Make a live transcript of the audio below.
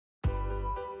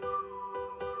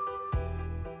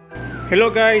Hello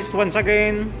guys, once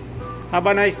again, have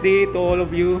a nice day to all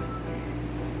of you.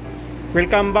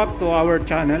 Welcome back to our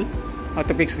channel,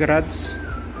 Autofix Garage.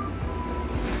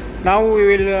 Now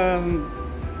we will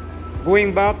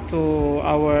going back to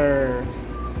our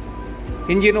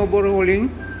engine overhauling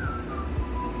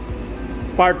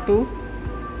part 2.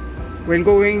 We're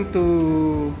going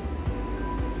to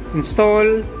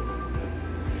install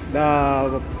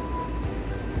the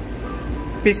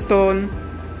piston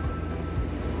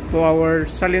to our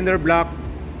cylinder block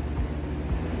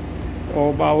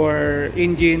of our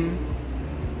engine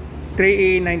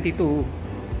 3A92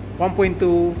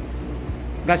 1.2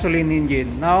 gasoline engine.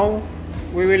 Now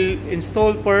we will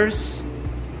install first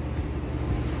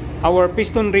our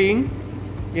piston ring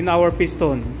in our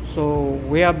piston. So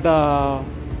we have the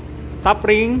top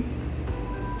ring,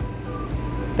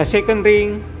 the second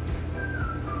ring,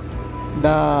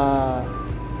 the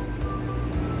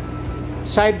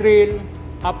side rail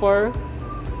upper,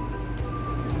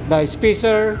 the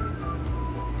spacer,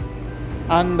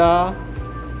 and the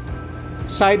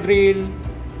side rail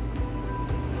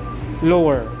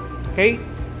lower. Okay,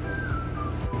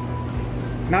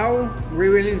 now we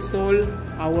will install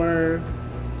our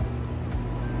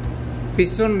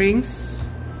piston rings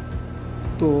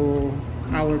to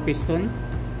our piston.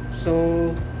 So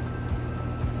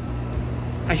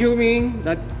assuming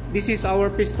that this is our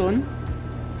piston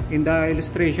in the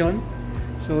illustration,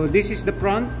 so this is the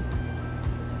front.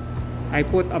 I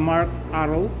put a marked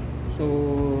arrow,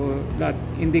 so that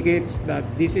indicates that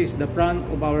this is the front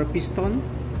of our piston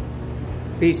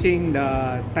facing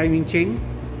the timing chain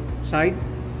side.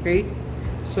 Okay,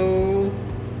 so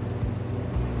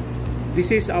this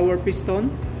is our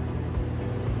piston.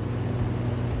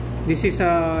 This is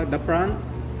the front.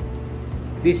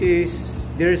 This is,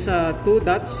 there's two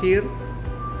dots here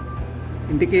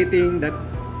indicating that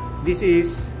this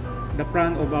is the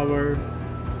front of our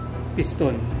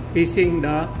piston facing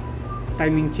the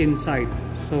timing chain side.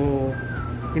 So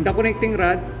in the connecting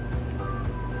rod,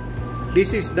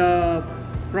 this is the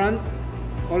front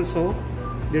also.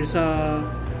 There's a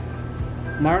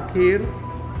mark here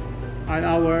on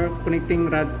our connecting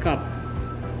rod cap.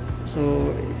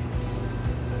 So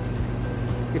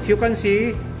if you can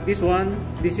see this one,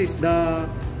 this is the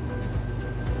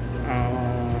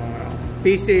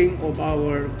facing of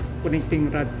our connecting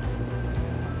rod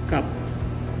cap.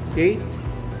 Okay,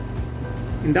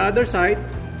 in the other side,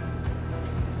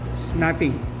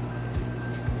 nothing.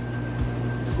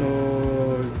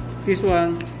 So this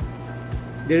one,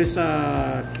 there's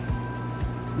a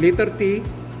letter T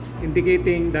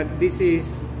indicating that this is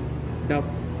the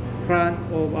front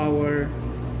of our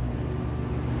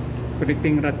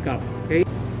connecting rod cap. Okay,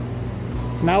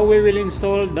 now we will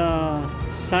install the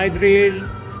side rail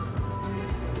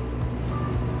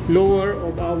lower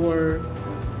of our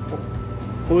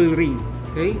oil ring.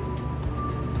 Okay,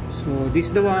 so this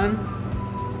is the one.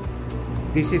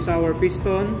 This is our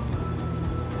piston.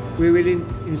 We will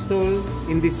install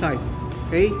in this side.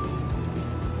 Okay,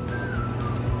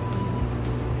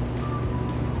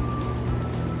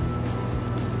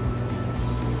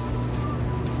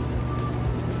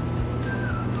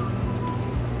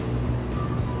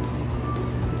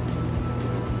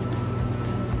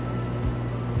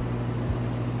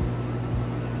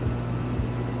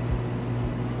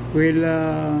 we'll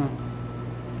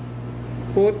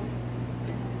put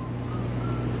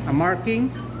a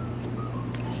marking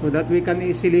so that we can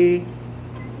easily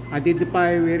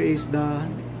identify where is the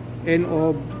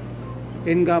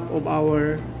end gap of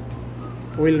our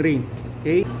oil ring.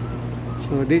 Okay,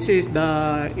 so this is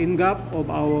the end gap of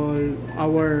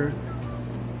our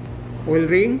oil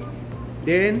ring.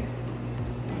 Then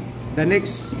the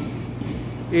next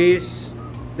is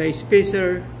the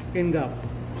spacer end gap.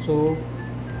 So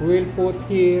we'll put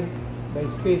here the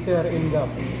spacer end gap.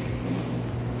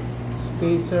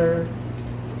 Spacer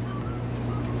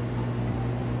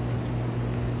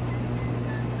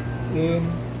in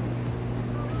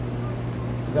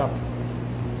gap.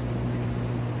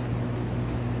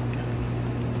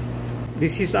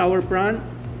 This is our front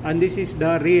and this is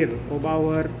the rear of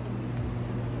our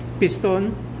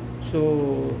piston.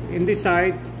 So in this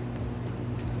side,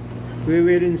 we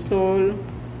will install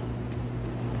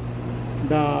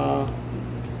the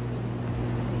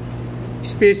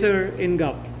spacer in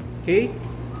gap. Okay,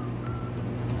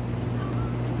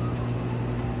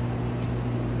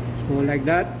 so like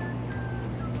that.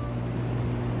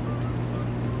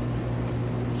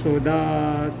 So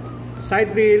the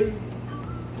side rail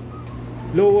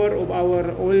lower of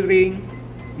our oil ring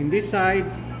in this side,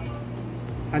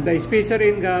 and the spacer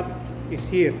in gap is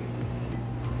here.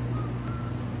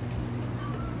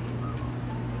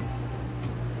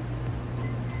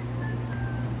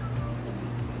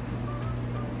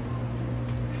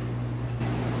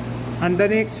 And the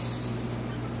next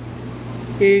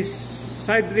is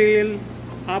side rail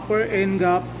upper end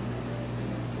gap.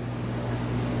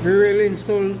 We will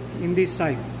install in this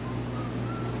side.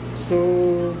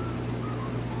 So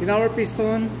in our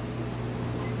piston,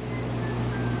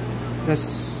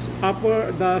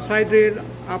 the side rail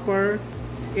upper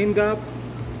end gap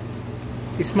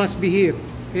must be here.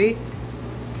 Okay,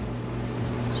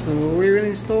 so we will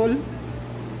install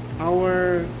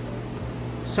our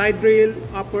side rail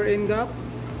upper end gap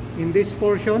in this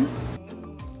portion.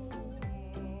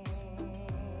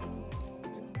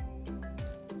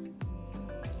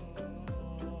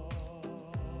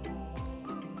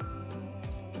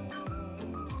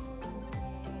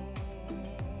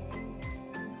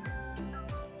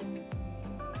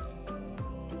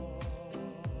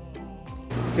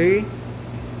 Okay,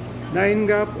 the end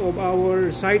gap of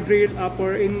our side rail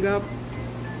upper end gap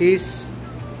is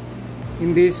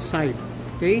in this side.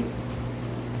 Okay,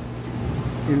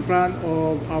 in front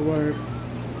of our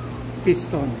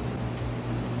piston.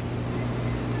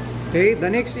 Okay, the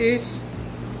next is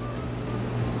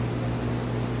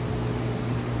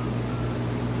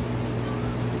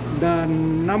the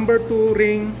number 2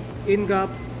 ring end gap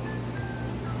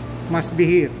must be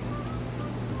here.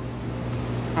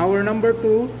 Our number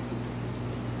 2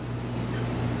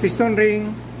 piston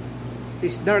ring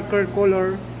is darker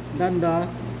color than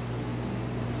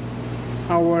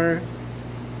our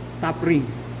top ring.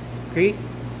 Okay,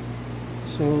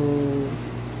 so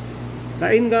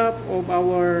the end gap of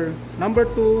our number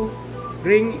 2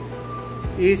 ring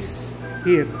is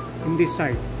here in this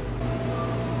side.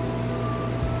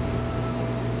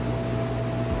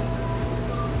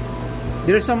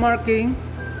 There's a marking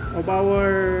of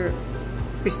our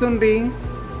piston ring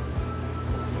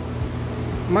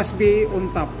must be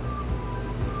on top.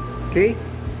 Okay,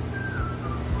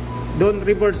 don't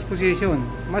reverse position,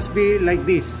 must be like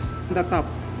this, the top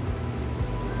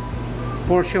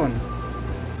portion.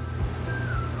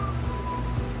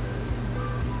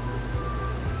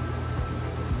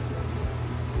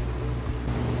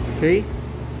 Okay,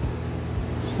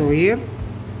 so here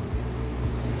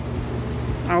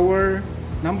our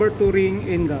number 2 ring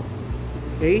end gap.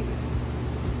 Okay,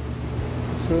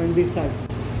 so in this side,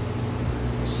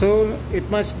 so it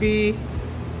must be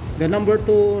the number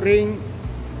 2 ring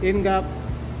end gap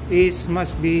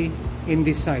must be in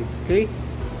this side. Okay,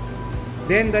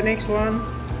 then the next one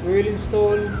we will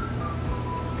install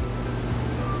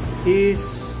is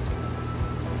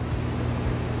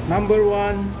number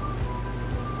 1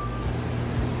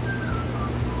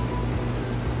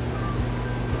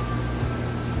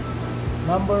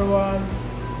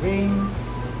 ring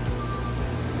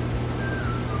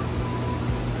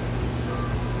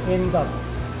end gap.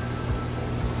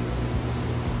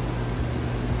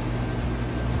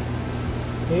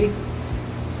 Okay,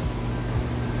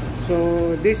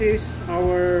 so this is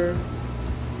our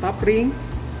top ring.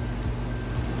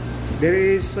 There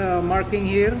is a marking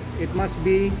here, it must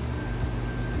be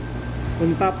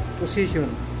on top position.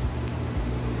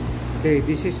 Okay,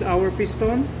 this is our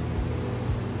piston.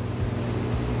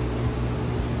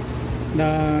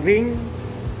 The ring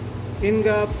end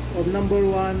gap of number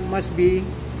 1 must be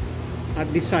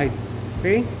at this side.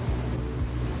 Okay,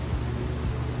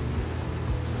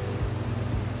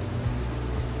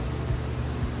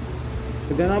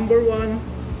 the number 1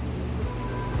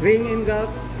 ring end gap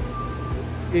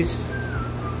is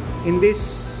in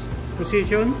this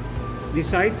position,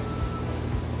 this side.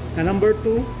 The number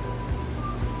 2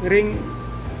 ring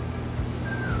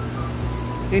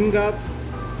end gap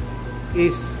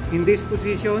is in this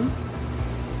position.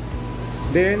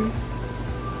 Then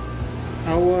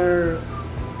our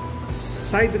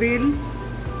side rail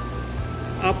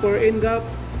upper end gap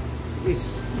is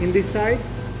in this side.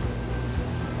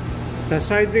 The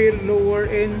side rail lower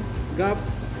end gap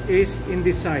is in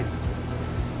this side,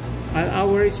 and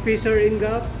our spacer end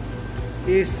gap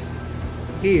is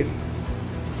here.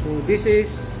 So this is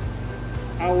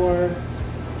our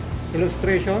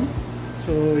illustration,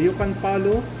 so you can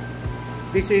follow.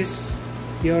 This is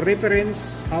your reference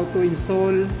how to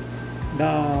install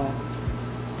the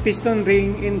piston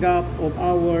ring end gap of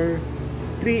our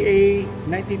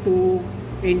 3A92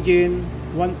 engine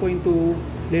 1.2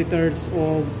 liters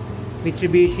of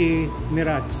Mitsubishi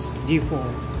Merrage G4.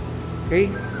 Okay,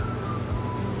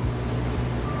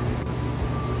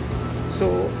 so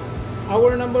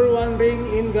our number 1 ring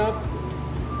end gap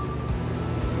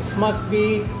must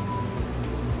be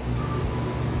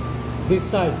this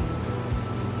side.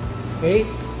 Okay,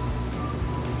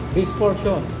 this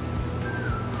portion,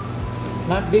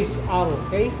 not this arrow.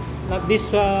 Okay, not this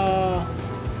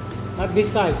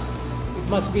side, it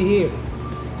must be here.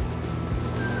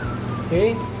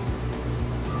 Okay.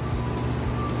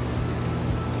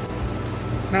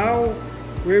 Now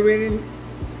we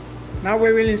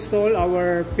will install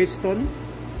our piston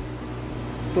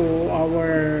to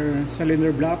our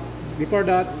cylinder block. Before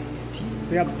that,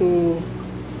 we have to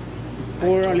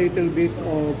pour a little bit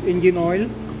of engine oil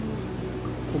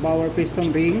of our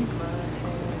piston ring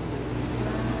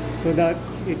so that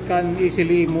it can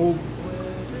easily move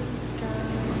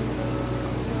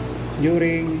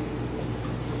during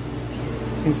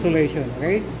installation.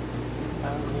 Okay,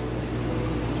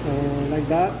 so like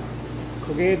that,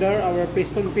 together our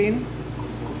piston pin.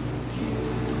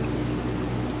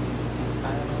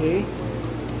 Okay,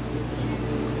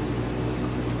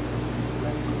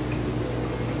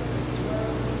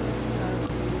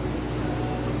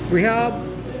 we have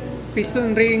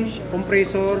piston ring,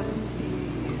 compressor,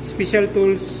 special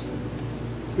tools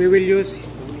we will use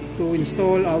to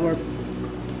install our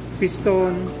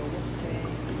piston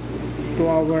to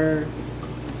our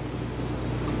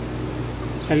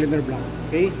cylinder block.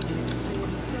 Okay,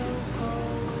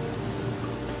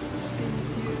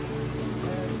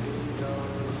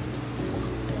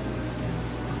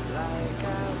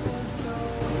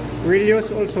 we'll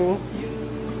use also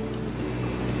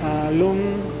a long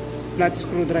flat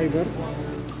screwdriver.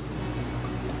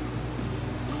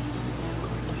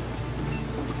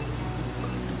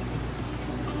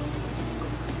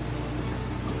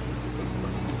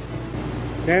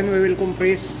 Then we will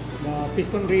compress the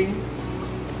piston ring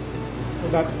so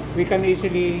that we can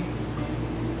easily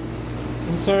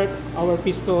insert our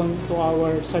piston to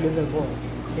our cylinder bore.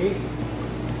 Okay.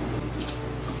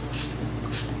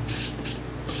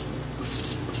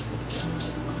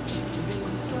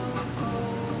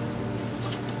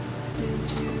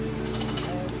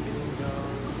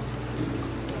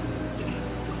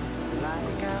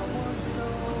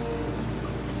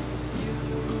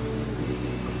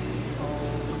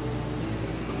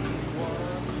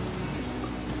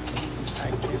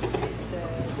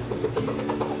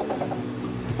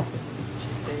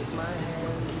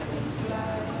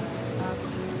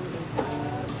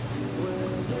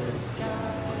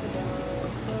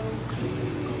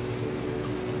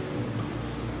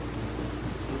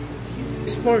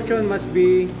 This portion must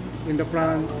be in the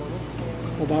front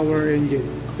of our engine,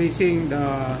 facing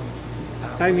the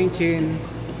timing chain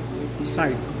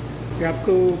side. We have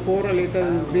to pour a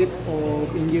little bit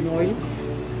of engine oil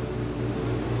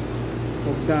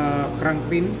of the crank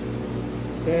pin.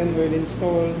 Then we'll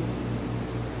install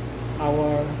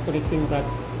our connecting rod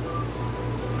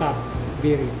cap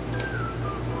bearing.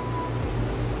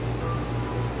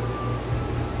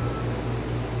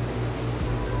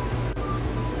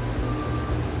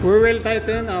 We will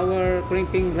tighten our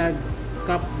cranking rod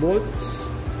cap bolts.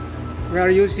 We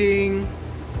are using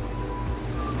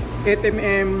 8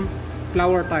 mm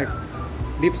flower type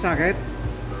deep socket,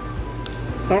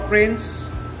 torque wrench,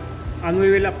 and we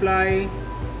will apply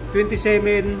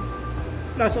 27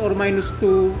 plus or minus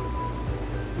 2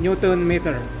 Newton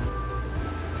meter.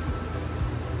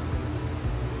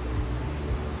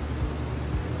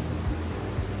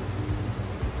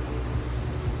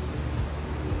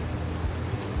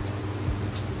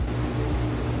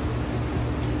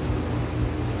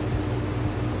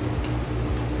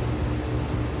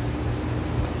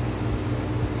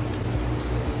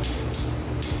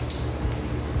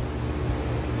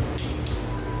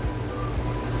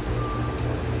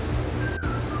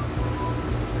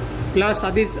 Plus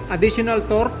additional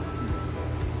torque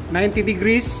 90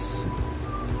 degrees.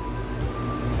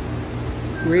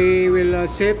 We will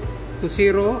set to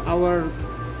 0 our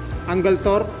angle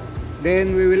torque,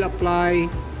 then we will apply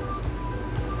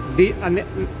the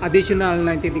additional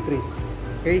 90 degrees.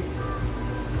 Okay,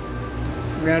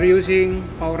 we are using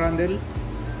power handle.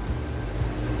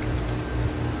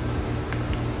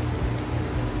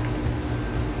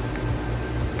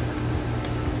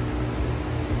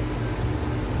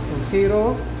 So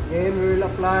 0, and we will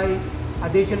apply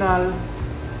additional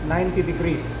 90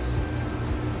 degrees.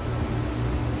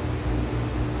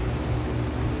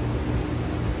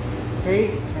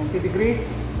 Okay, 90 degrees,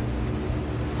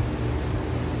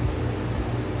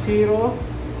 0,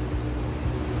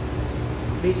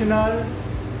 additional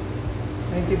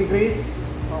 90 degrees.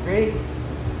 Okay,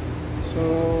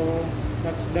 so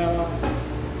that's the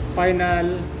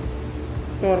final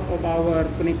torque of our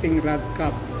connecting rod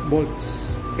cap bolts.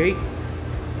 Okay,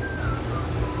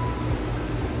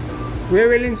 we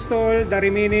will install the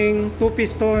remaining 2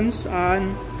 pistons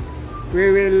and we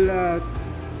will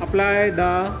apply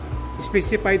the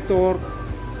specified torque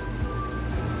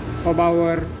of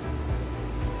our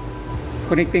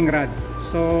connecting rod.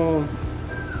 So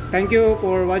thank you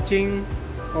for watching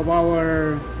of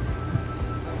our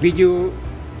video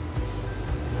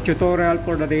tutorial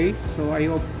for the day. So I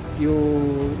hope you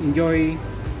enjoy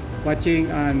watching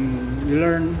and you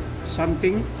learn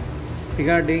something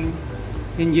regarding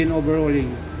engine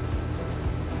overhauling.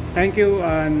 Thank you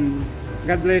and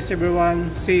God bless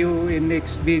everyone. See you in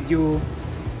next video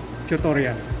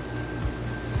tutorial.